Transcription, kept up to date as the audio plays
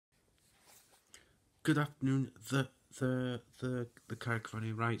Good afternoon. The Carrick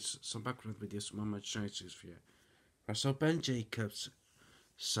writes some background videos from my charities for you. Right, so Ben Jacobs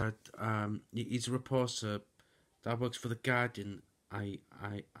said he's a reporter that works for the Guardian. I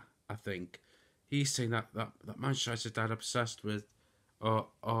think he's saying that Manchester United are obsessed with or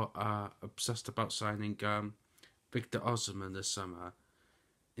are obsessed about signing Victor Osimhen this summer.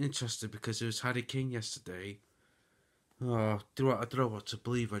 Interesting because it was Harry Kane yesterday. Oh, I don't know what to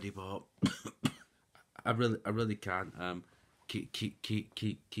believe anymore. I really can't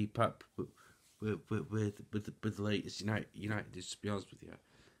keep up with the latest United news, to be honest with you.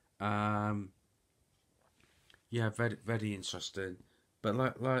 Yeah, very interesting. But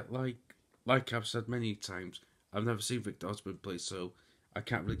like I've said many times, I've never seen Victor Osimhen play, so I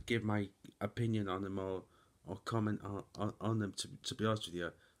can't really give my opinion on him or comment on him, to be honest with you.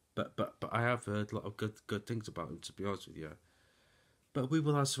 But I have heard a lot of good things about him, to be honest with you. But we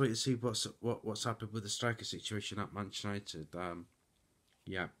will have to wait and see what's happened with the striker situation at Manchester United.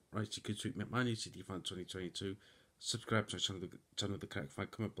 Yeah, right. You can tweet me at ManUCD2022. Subscribe to our channel, the Correct Fan.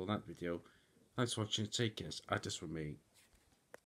 Comment below that video. Thanks for watching. Take care. That's just from me.